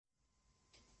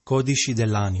Codici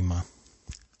dell'anima,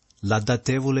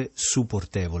 l'adatevole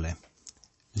supportevole,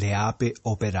 le ape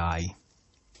operai.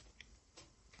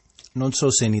 Non so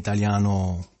se in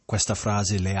italiano questa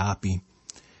frase, le api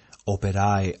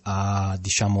operai,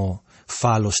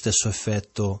 fa lo stesso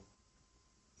effetto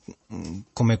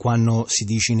come quando si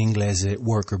dice in inglese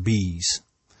worker bees.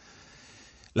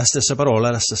 La stessa parola,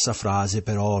 la stessa frase,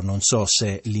 però non so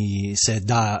se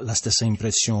dà la stessa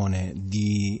impressione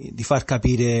di far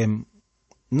capire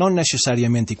non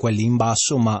necessariamente quelli in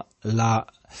basso, ma la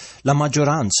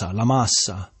maggioranza, la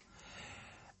massa.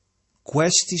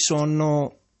 Questi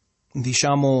sono,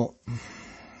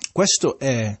 questo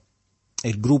è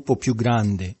il gruppo più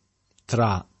grande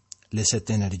tra le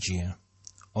 7 energie.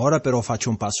 Ora però faccio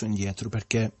un passo indietro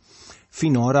perché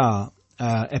finora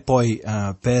e poi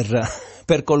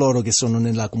per coloro che sono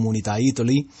nella comunità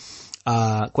Italy,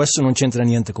 questo non c'entra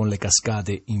niente con le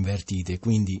cascate invertite,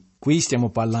 quindi qui stiamo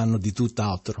parlando di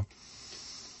tutt'altro.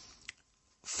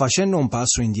 Facendo un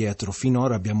passo indietro,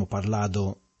 finora abbiamo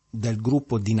parlato del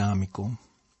gruppo dinamico.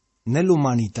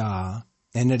 Nell'umanità,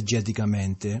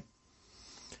 energeticamente,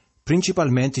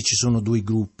 principalmente ci sono 2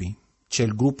 gruppi, c'è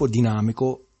il gruppo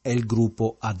dinamico e il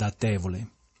gruppo adattevole.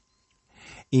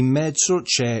 In mezzo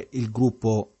c'è il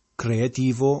gruppo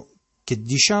creativo che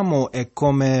è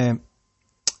come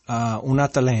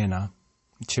un'altalena,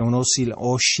 c'è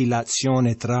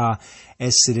un'oscillazione tra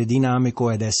essere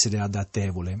dinamico ed essere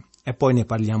adattevole e poi ne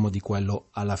parliamo di quello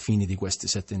alla fine di queste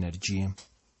 7 energie.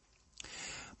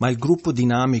 Ma il gruppo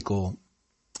dinamico,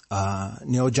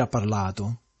 ne ho già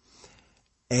parlato,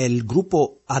 e il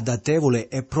gruppo adattevole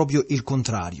è proprio il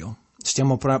contrario.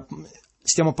 Stiamo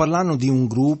parlando di un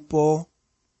gruppo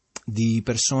di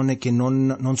persone che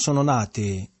non sono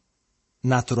nate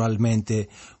naturalmente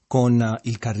con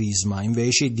il carisma,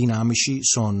 invece i dinamici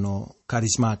sono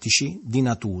carismatici di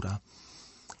natura.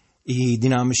 I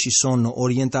dinamici sono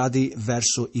orientati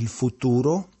verso il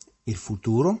futuro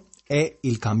e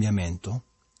il cambiamento,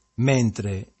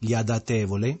 mentre gli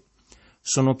adattevoli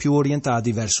sono più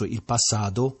orientati verso il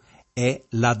passato e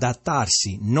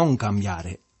l'adattarsi, non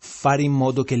cambiare, fare in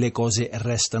modo che le cose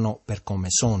restano per come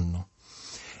sono.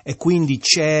 E quindi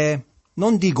c'è,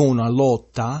 non dico una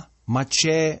lotta, ma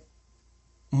c'è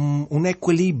un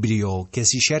equilibrio che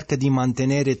si cerca di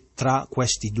mantenere tra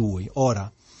questi 2.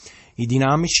 Ora, i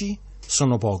dinamici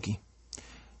sono pochi.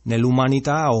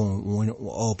 Nell'umanità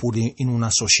oppure in una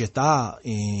società,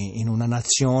 in una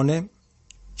nazione,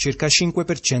 circa il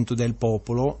 5% del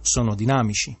popolo sono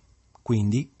dinamici,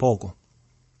 quindi poco.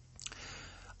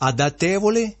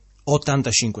 Adattevole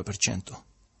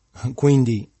 85%,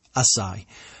 quindi assai.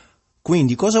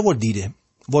 Quindi cosa vuol dire?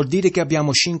 Vuol dire che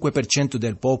abbiamo 5%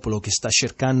 del popolo che sta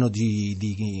cercando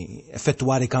di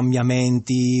effettuare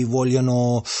cambiamenti,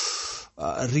 vogliono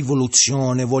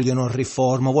rivoluzione, vogliono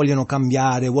riforma, vogliono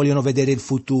cambiare, vogliono vedere il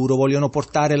futuro, vogliono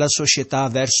portare la società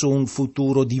verso un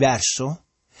futuro diverso,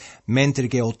 mentre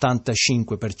che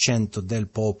 85% del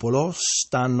popolo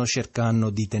stanno cercando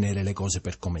di tenere le cose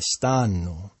per come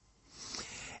stanno.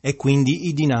 E quindi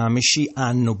i dinamici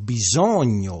hanno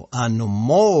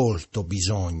molto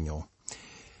bisogno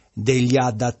degli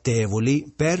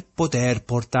adattevoli per poter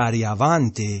portare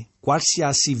avanti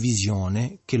qualsiasi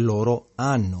visione che loro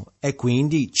hanno, e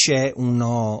quindi c'è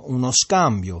uno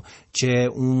scambio, c'è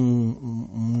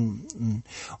un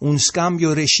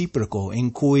scambio reciproco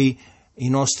in cui i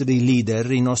nostri leader,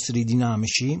 i nostri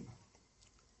dinamici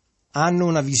hanno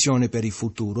una visione per il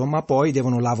futuro, ma poi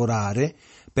devono lavorare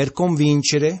per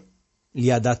convincere gli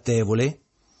adattevoli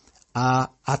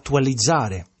a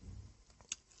attualizzare,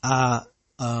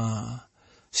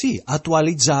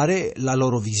 attualizzare la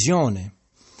loro visione.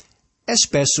 E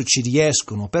spesso ci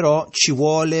riescono, però ci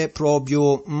vuole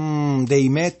proprio dei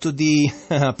metodi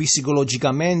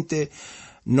psicologicamente,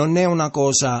 non è una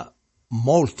cosa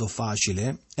molto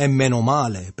facile, e meno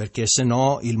male, perché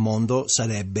sennò il mondo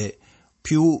sarebbe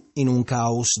più in un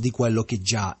caos di quello che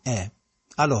già è.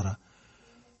 Allora,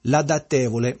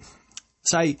 l'adattevole,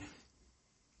 sai,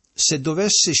 se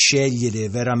dovesse scegliere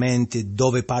veramente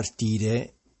dove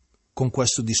partire con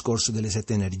questo discorso delle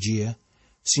 7 energie,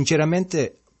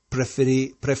 sinceramente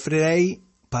preferirei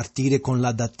partire con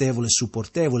l'adattevole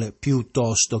supportevole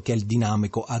piuttosto che il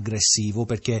dinamico aggressivo,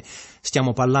 perché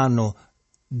stiamo parlando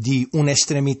di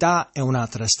un'estremità e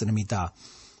un'altra estremità.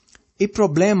 Il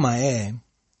problema è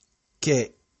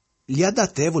che gli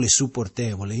adattevoli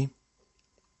supportevoli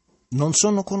non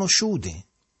sono conosciuti,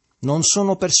 non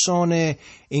sono persone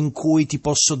in cui ti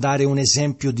posso dare un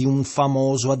esempio di un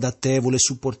famoso adattevole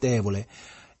supportevole.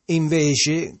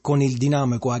 Invece con il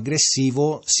dinamico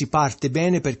aggressivo si parte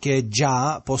bene perché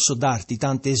già posso darti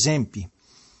tanti esempi.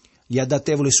 Gli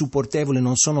adattevoli e supportevoli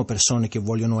non sono persone che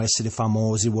vogliono essere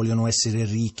famosi, vogliono essere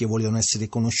ricchi, vogliono essere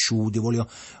conosciuti,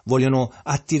 vogliono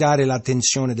attirare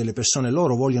l'attenzione delle persone,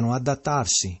 loro vogliono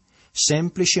adattarsi,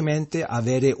 semplicemente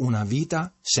avere una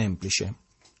vita semplice.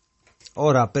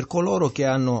 Ora, per coloro che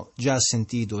hanno già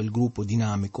sentito il gruppo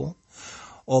dinamico,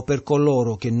 o per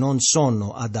coloro che non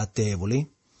sono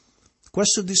adattevoli,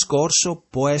 questo discorso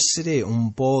può essere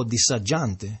un po'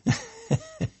 disagiante.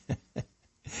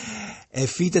 E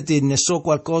fidati, ne so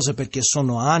qualcosa perché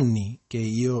sono anni che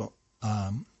io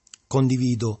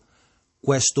condivido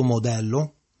questo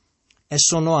modello e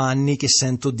sono anni che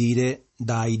sento dire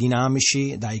dai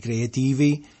dinamici, dai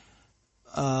creativi,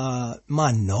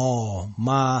 ma no,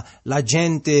 ma la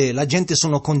gente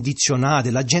sono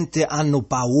condizionate, la gente hanno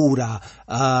paura,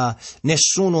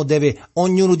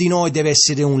 ognuno di noi deve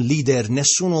essere un leader,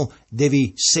 nessuno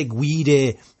deve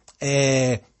seguire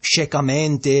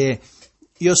ciecamente.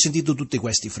 Io ho sentito tutte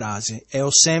queste frasi e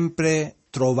ho sempre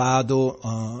trovato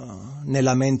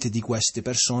nella mente di queste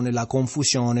persone la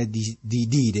confusione di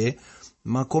dire: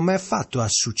 ma com'è fatto a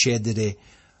succedere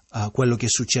quello che è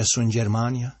successo in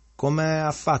Germania? Come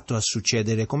ha fatto a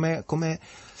succedere? Come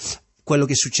quello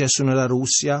che è successo nella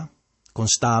Russia con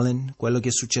Stalin, quello che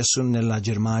è successo nella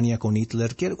Germania con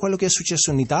Hitler, quello che è successo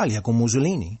in Italia con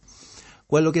Mussolini,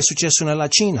 quello che è successo nella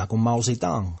Cina con Mao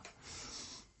Zedong?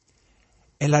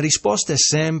 E la risposta è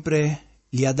sempre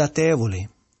gli adattevoli.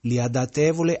 Gli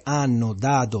adattevoli hanno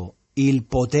dato il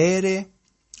potere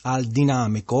al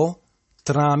dinamico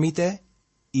tramite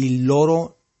il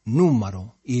loro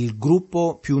numero, il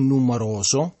gruppo più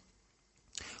numeroso.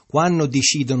 Quando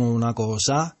decidono una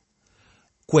cosa,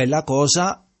 quella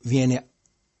cosa viene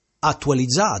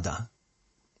attualizzata.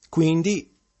 Quindi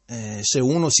se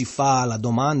uno si fa la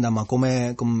domanda: ma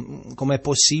com'è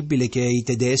possibile che i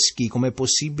tedeschi, com'è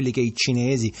possibile che i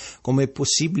cinesi, com'è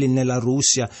possibile nella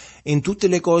Russia, in tutte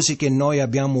le cose che noi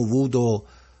abbiamo avuto,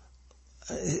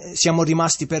 siamo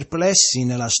rimasti perplessi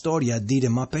nella storia a dire: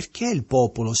 ma perché il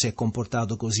popolo si è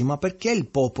comportato così? Ma perché il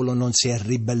popolo non si è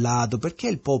ribellato? Perché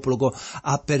il popolo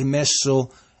ha permesso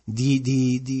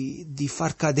di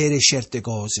far cadere certe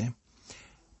cose?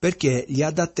 Perché gli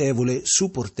adattevoli,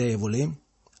 supportevoli,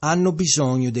 hanno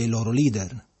bisogno dei loro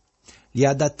leader. Gli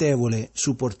adattevoli,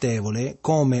 supportevoli,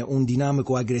 come un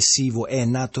dinamico aggressivo è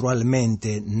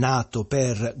naturalmente nato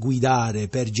per guidare,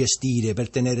 per gestire,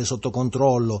 per tenere sotto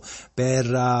controllo,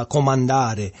 per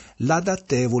comandare,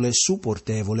 l'adattevole,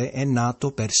 supportevole è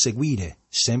nato per seguire,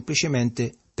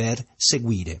 semplicemente per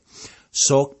seguire.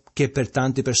 So che per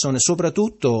tante persone,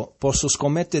 soprattutto posso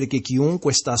scommettere che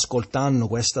chiunque sta ascoltando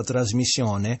questa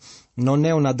trasmissione non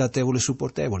è un adattevole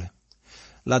supportevole.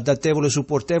 L'adattevole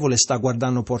supportevole sta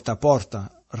guardando porta a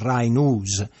porta, Rai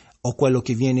News o quello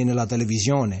che viene nella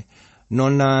televisione.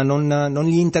 Non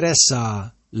gli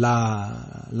interessa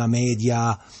la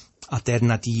media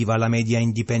alternativa, la media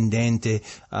indipendente,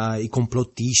 i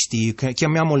complottisti,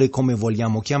 chiamiamoli come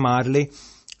vogliamo chiamarli.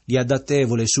 Gli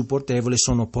adattevoli e supportevoli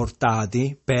sono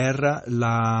portati per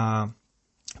la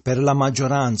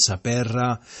maggioranza,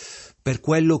 per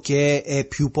quello che è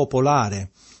più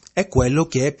popolare. È quello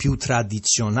che è più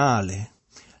tradizionale.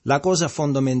 La cosa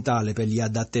fondamentale per gli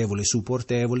adattevoli e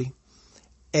supportevoli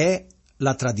è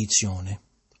la tradizione,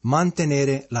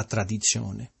 mantenere la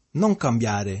tradizione, non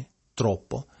cambiare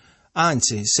troppo,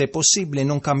 anzi, se possibile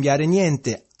non cambiare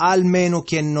niente, almeno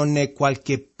che non è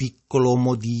qualche piccolo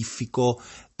modifico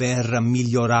per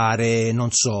migliorare, non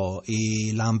so,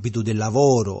 l'ambito del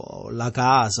lavoro, la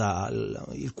casa,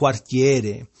 il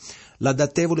quartiere.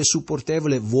 L'adattevole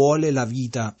supportevole vuole la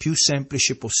vita più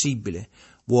semplice possibile,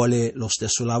 vuole lo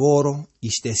stesso lavoro, gli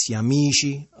stessi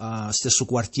amici, stesso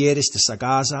quartiere, stessa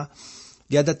casa.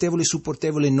 Gli adattevoli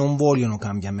supportevoli non vogliono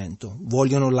cambiamento,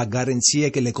 vogliono la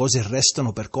garanzia che le cose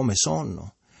restano per come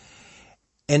sono.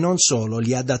 E non solo,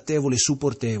 gli adattevoli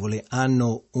supportevoli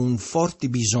hanno un forte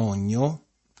bisogno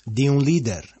di un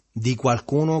leader, di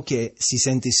qualcuno che si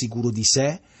sente sicuro di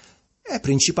sé, è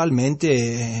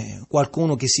principalmente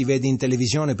qualcuno che si vede in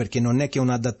televisione, perché non è che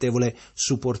un adattevole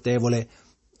supportevole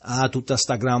ha tutta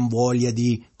sta gran voglia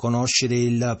di conoscere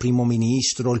il primo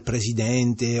ministro, il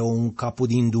presidente o un capo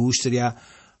di industria.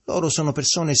 Loro sono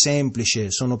persone semplici,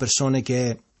 sono persone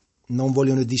che non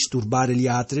vogliono disturbare gli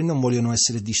altri, non vogliono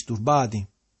essere disturbati,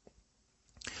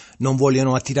 non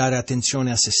vogliono attirare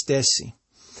attenzione a se stessi.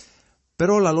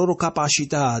 Però la loro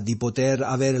capacità di poter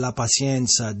avere la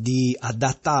pazienza di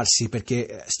adattarsi,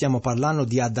 perché stiamo parlando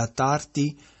di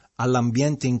adattarti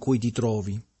all'ambiente in cui ti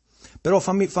trovi. Però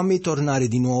fammi tornare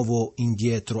di nuovo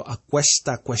indietro a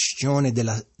questa questione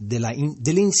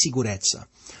dell'insicurezza.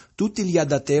 Tutti gli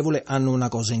adattevoli hanno una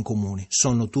cosa in comune,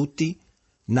 sono tutti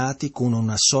nati con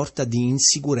una sorta di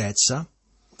insicurezza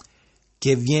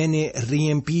che viene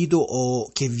riempito o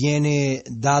che viene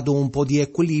dato un po' di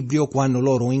equilibrio quando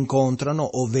loro incontrano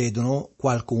o vedono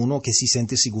qualcuno che si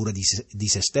sente sicuro di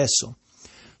se stesso.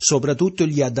 Soprattutto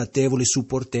gli adattevoli,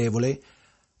 supportevoli,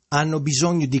 hanno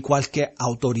bisogno di qualche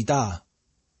autorità,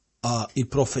 il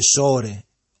professore,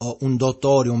 o un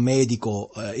dottore, un medico,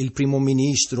 il primo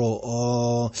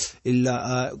ministro,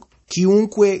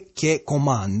 chiunque che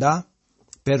comanda.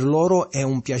 Per loro è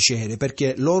un piacere,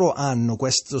 perché loro hanno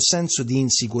questo senso di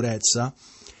insicurezza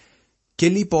che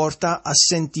li porta a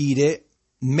sentire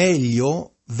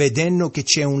meglio vedendo che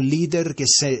c'è un leader che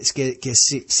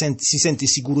si sente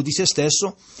sicuro di se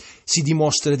stesso, si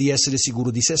dimostra di essere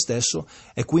sicuro di se stesso,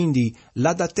 e quindi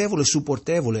l'adattevole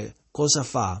supportevole cosa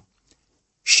fa?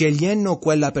 Scegliendo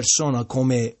quella persona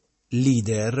come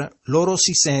leader, loro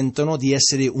si sentono di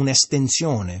essere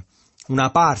un'estensione,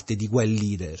 una parte di quel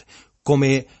leader.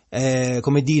 Come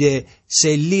dire,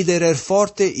 se il leader è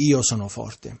forte, io sono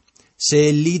forte. Se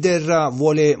il leader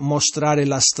vuole mostrare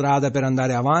la strada per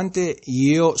andare avanti,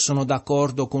 io sono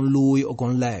d'accordo con lui o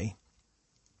con lei.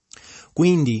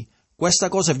 Quindi questa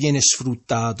cosa viene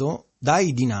sfruttato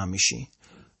dai dinamici.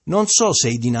 Non so se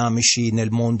i dinamici nel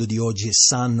mondo di oggi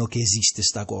sanno che esiste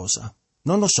sta cosa.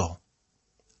 Non lo so.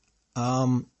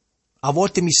 A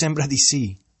volte mi sembra di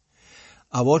sì.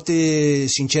 A volte,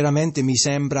 sinceramente, mi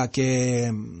sembra che,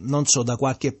 non so, da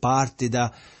qualche parte,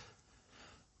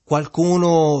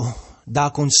 qualcuno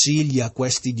dà consigli a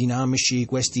questi dinamici,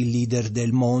 questi leader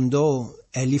del mondo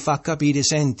e gli fa capire,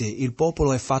 senti, il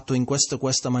popolo è fatto in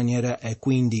questa maniera e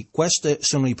quindi questi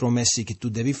sono i promessi che tu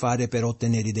devi fare per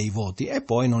ottenere dei voti, e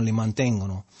poi non li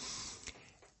mantengono.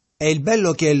 E il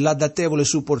bello è che l'adattevole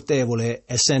supportevole,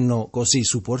 essendo così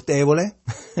supportevole,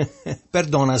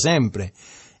 perdona sempre.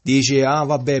 Dice,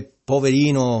 vabbè,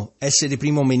 poverino, essere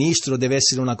primo ministro deve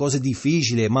essere una cosa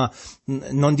difficile, ma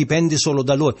non dipende solo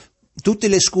da lui. Tutte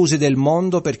le scuse del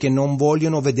mondo perché non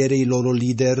vogliono vedere il loro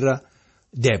leader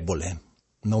debole.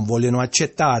 Non vogliono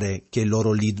accettare che il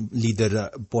loro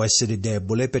leader può essere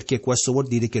debole, perché questo vuol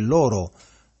dire che loro,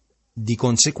 di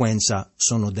conseguenza,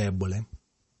 sono deboli.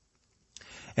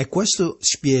 E questo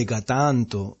spiega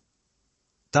tanto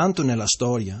nella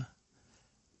storia.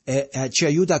 E ci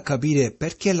aiuta a capire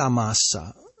perché la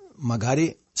massa,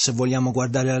 magari se vogliamo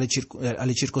guardare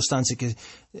alle circostanze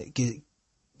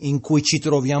in cui ci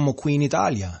troviamo qui in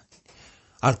Italia,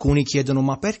 alcuni chiedono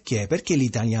ma perché? Perché gli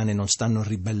italiani non stanno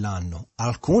ribellando?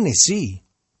 Alcuni sì,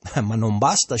 ma non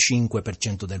basta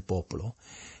 5% del popolo,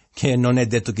 che non è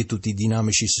detto che tutti i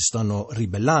dinamici si stanno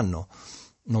ribellando,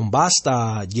 non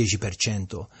basta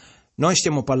 10%. Noi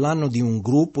stiamo parlando di un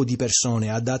gruppo di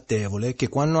persone adattevole che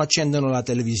quando accendono la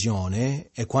televisione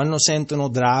e quando sentono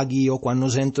Draghi o quando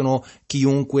sentono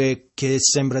chiunque che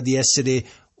sembra di essere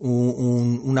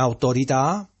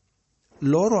un'autorità,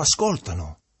 loro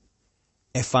ascoltano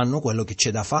e fanno quello che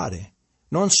c'è da fare.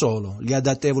 Non solo, gli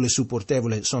adattevoli e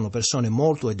supportevoli sono persone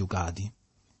molto educati,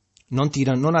 non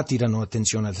attirano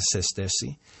attenzione a se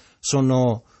stessi,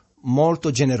 sono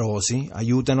molto generosi,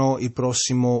 aiutano il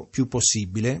prossimo più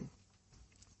possibile.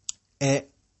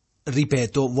 E,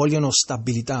 ripeto, vogliono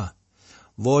stabilità,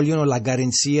 vogliono la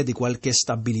garanzia di qualche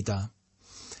stabilità.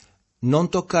 Non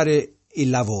toccare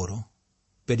il lavoro.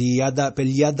 Per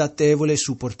gli adattevoli e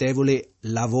supportevoli,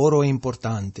 lavoro è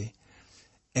importante.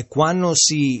 E quando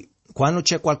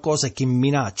c'è qualcosa che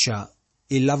minaccia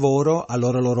il lavoro,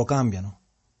 allora loro cambiano.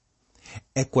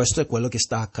 E questo è quello che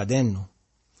sta accadendo.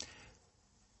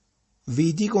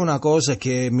 Vi dico una cosa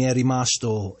che mi è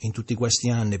rimasto in tutti questi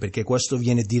anni, perché questo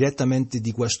viene direttamente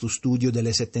di questo studio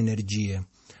delle 7 energie.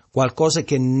 Qualcosa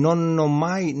che non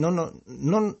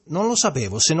lo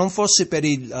sapevo, se non fosse per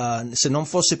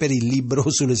il libro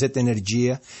sulle 7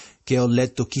 energie che ho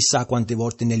letto chissà quante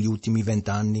volte negli ultimi 20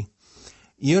 anni.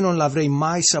 Io non l'avrei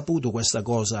mai saputo questa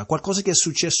cosa, qualcosa che è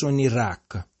successo in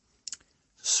Iraq,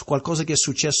 qualcosa che è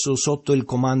successo sotto il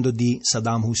comando di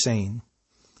Saddam Hussein.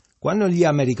 Quando gli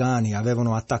americani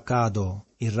avevano attaccato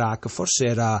Iraq, forse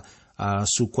era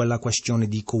su quella questione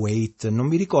di Kuwait, non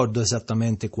mi ricordo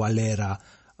esattamente qual era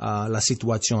la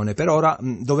situazione, per ora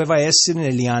doveva essere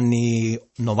negli anni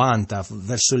 90,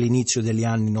 verso l'inizio degli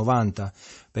anni 90,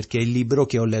 perché il libro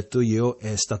che ho letto io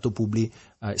è stato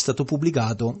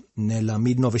pubblicato nel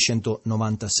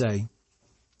 1996.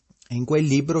 E in quel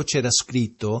libro c'era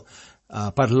scritto,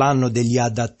 parlando degli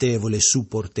adattevoli e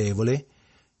supportevoli,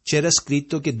 c'era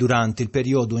scritto che durante il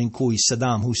periodo in cui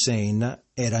Saddam Hussein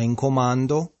era in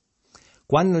comando,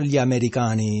 quando gli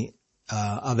americani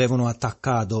avevano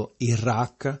attaccato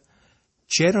Iraq,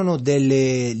 c'erano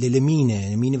delle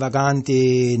mine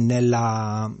vaganti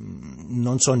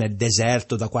non so, nel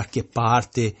deserto da qualche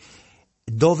parte,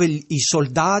 dove i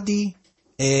soldati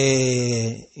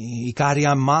e i carri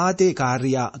armati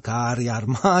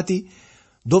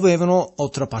dovevano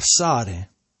oltrepassare.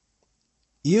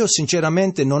 Io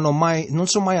sinceramente non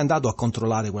sono mai andato a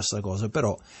controllare questa cosa,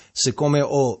 però siccome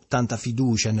ho tanta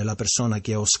fiducia nella persona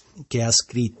che ha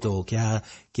scritto, che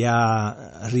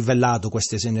ha rivelato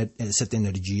queste 7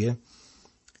 energie,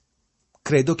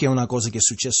 credo che è una cosa che è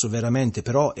successo veramente,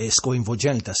 però è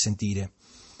sconvolgente a sentire.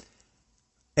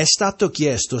 È stato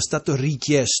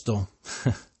richiesto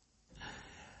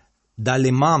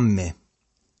dalle mamme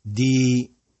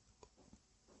di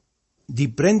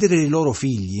prendere i loro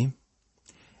figli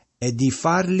e di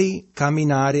farli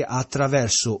camminare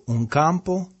attraverso un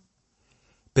campo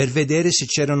per vedere se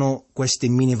c'erano queste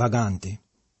mine vaganti.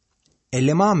 E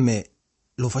le mamme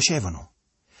lo facevano,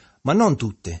 ma non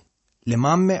tutte. Le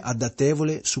mamme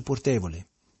adattevoli, supportevoli.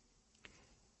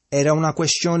 Era una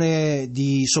questione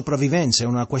di sopravvivenza, è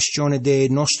una questione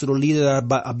del nostro leader.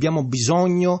 Abbiamo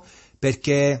bisogno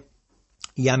perché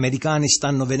gli americani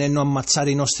stanno venendo a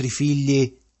ammazzare i nostri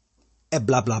figli e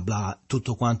bla bla bla,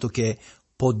 tutto quanto che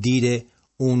può dire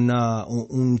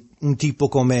un tipo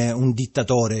come un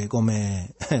dittatore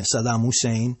come Saddam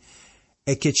Hussein,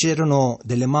 e che c'erano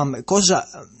delle mamme.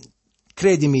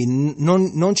 Credimi,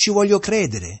 non ci voglio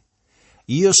credere.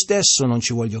 Io stesso non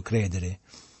ci voglio credere.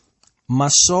 Ma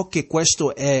so che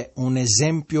questo è un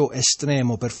esempio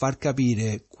estremo per far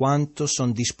capire quanto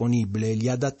sono disponibili gli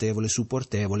adattevoli,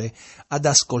 supportevoli ad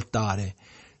ascoltare.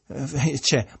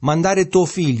 Cioè, mandare tuo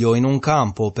figlio in un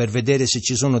campo per vedere se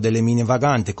ci sono delle mine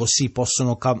vaganti, così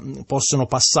possono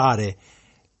passare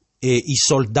i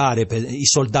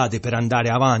soldati per andare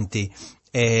avanti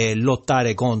e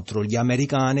lottare contro gli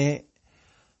americani,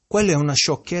 quella è una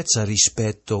sciocchezza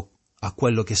rispetto a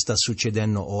quello che sta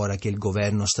succedendo ora, che il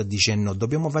governo sta dicendo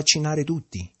dobbiamo vaccinare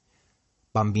tutti,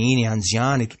 bambini,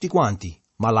 anziani, tutti quanti,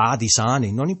 malati,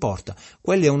 sani, non importa.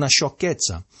 Quella è una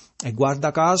sciocchezza. E guarda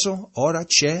caso, ora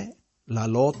c'è la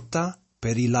lotta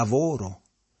per il lavoro.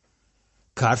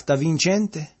 Carta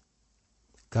vincente.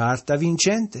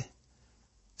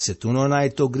 Se tu non hai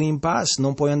il tuo Green Pass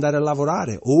non puoi andare a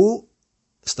lavorare, o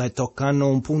stai toccando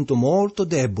un punto molto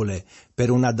debole per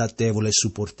un adattevole e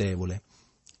supportevole.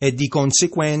 E di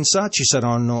conseguenza ci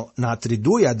saranno altri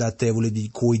 2 adattevoli di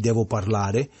cui devo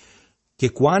parlare,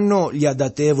 che quando gli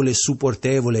adattevoli e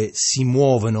supportevoli si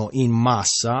muovono in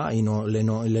massa,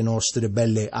 le nostre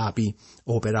belle api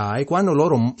operai, quando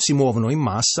loro si muovono in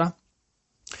massa,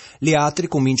 gli altri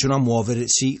cominciano a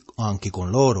muoversi anche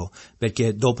con loro,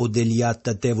 perché dopo degli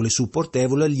adattevoli e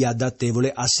supportevoli, gli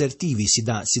adattevoli assertivi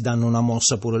si danno una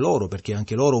mossa pure loro, perché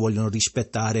anche loro vogliono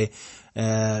rispettare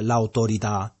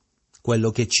l'autorità, quello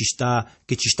che ci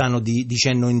stanno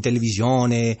dicendo in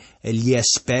televisione, gli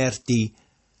esperti.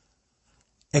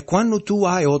 E quando tu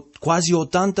hai quasi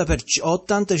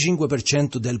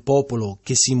 85% del popolo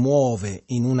che si muove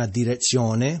in una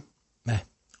direzione,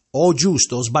 o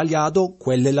giusto o sbagliato,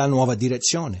 quella è la nuova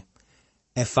direzione.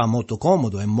 E fa molto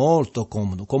comodo, è molto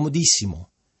comodo, comodissimo,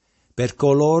 per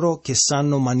coloro che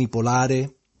sanno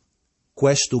manipolare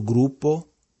questo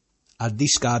gruppo a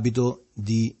discapito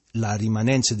della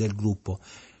rimanenza del gruppo.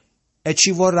 E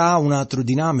ci vorrà un altro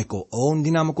dinamico, o un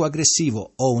dinamico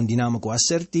aggressivo o un dinamico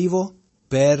assertivo,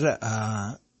 per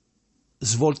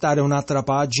svoltare un'altra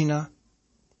pagina,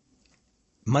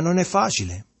 ma non è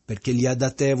facile, perché gli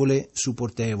adattevoli,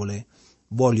 supportevoli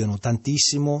vogliono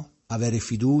tantissimo avere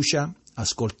fiducia,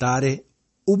 ascoltare,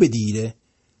 ubbidire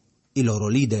i loro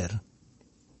leader.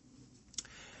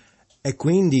 E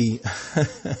quindi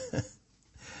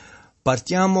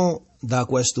partiamo da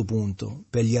questo punto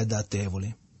per gli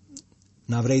adattevoli.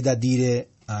 Ne avrei da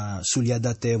dire sugli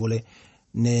adattevoli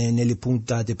nelle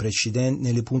puntate precedenti,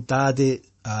 nelle puntate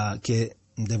che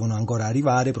devono ancora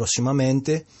arrivare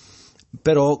prossimamente,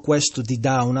 però questo ti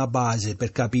dà una base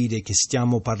per capire che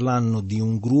stiamo parlando di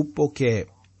un gruppo che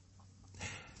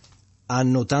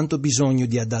hanno tanto bisogno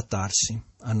di adattarsi,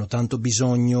 hanno tanto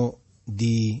bisogno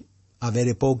di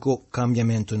avere poco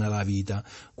cambiamento nella vita.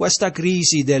 Questa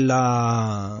crisi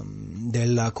della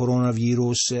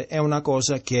coronavirus è una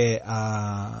cosa che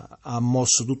ha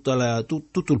mosso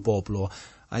tutto il popolo,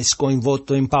 hai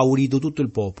sconvolto, impaurito tutto il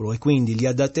popolo, e quindi gli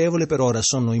adattevoli per ora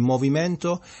sono in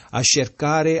movimento a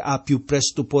cercare a più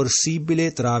presto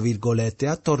possibile, tra virgolette,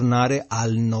 a tornare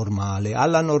al normale,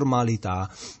 alla normalità.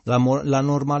 La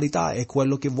normalità è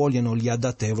quello che vogliono gli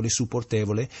adattevoli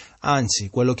supportevoli, anzi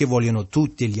quello che vogliono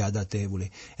tutti gli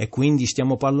adattevoli, e quindi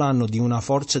stiamo parlando di una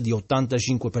forza di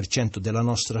 85% della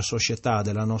nostra società,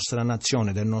 della nostra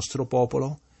nazione, del nostro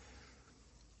popolo,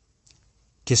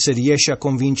 che se riesce a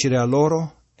convincere a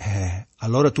loro,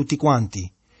 allora tutti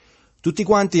quanti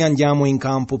andiamo in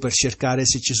campo per cercare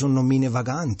se ci sono mine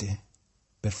vaganti,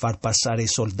 per far passare i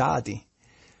soldati,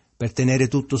 per tenere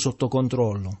tutto sotto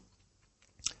controllo.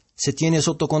 Se tiene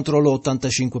sotto controllo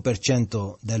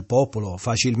l'85% del popolo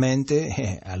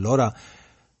facilmente, allora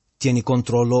tieni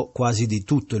controllo quasi di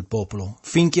tutto il popolo,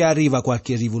 finché arriva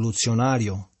qualche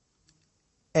rivoluzionario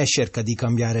e cerca di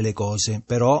cambiare le cose,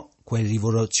 però quel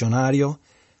rivoluzionario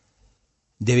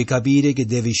devi capire che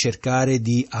devi cercare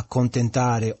di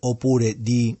accontentare oppure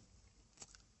di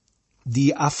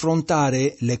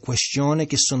affrontare le questioni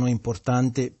che sono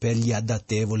importanti per gli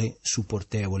adattevoli,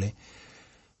 supportevoli.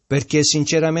 Perché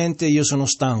sinceramente io sono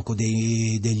stanco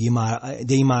dei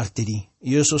martiri,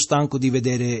 io sono stanco di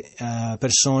vedere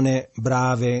persone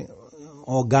brave,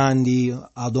 o Gandhi,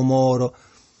 Adomoro,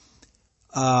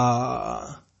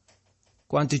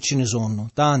 quanti ce ne sono?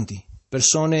 Tanti.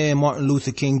 Persone, Martin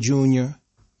Luther King Jr.,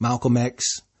 Malcolm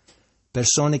X,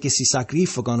 persone che si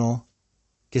sacrificano,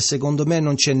 che secondo me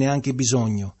non c'è neanche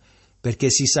bisogno,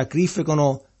 perché si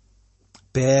sacrificano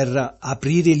per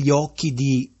aprire gli occhi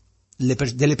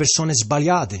delle persone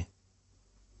sbagliate,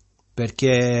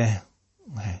 perché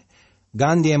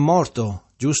Gandhi è morto,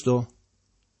 giusto?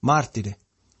 Martire.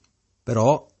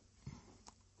 Però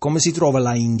come si trova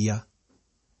la India?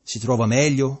 Si trova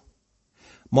meglio?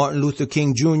 Martin Luther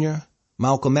King Jr.,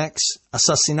 Malcolm X,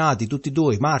 assassinati tutti e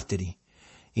due, martiri.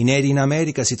 I neri in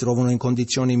America si trovano in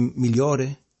condizioni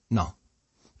migliori? No.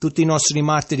 Tutti i nostri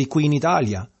martiri qui in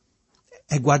Italia,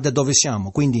 e guarda dove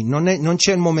siamo. Quindi non è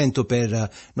il momento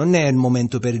per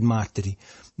i martiri,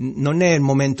 non è il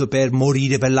momento per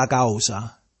morire per la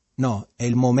causa, no, è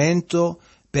il momento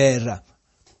per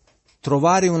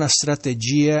trovare una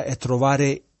strategia e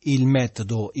trovare il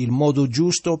metodo, il modo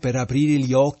giusto per aprire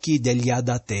gli occhi degli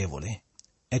adattevoli.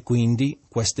 E quindi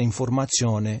questa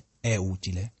informazione è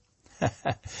utile.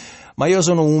 Ma io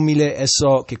sono umile e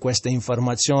so che questa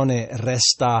informazione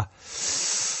resta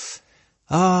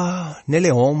nelle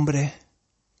ombre,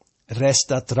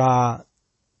 resta tra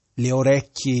le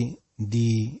orecchie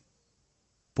di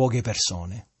poche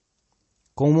persone.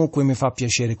 Comunque mi fa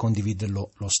piacere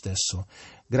condividerlo lo stesso.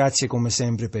 Grazie come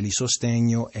sempre per il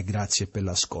sostegno e grazie per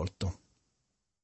l'ascolto.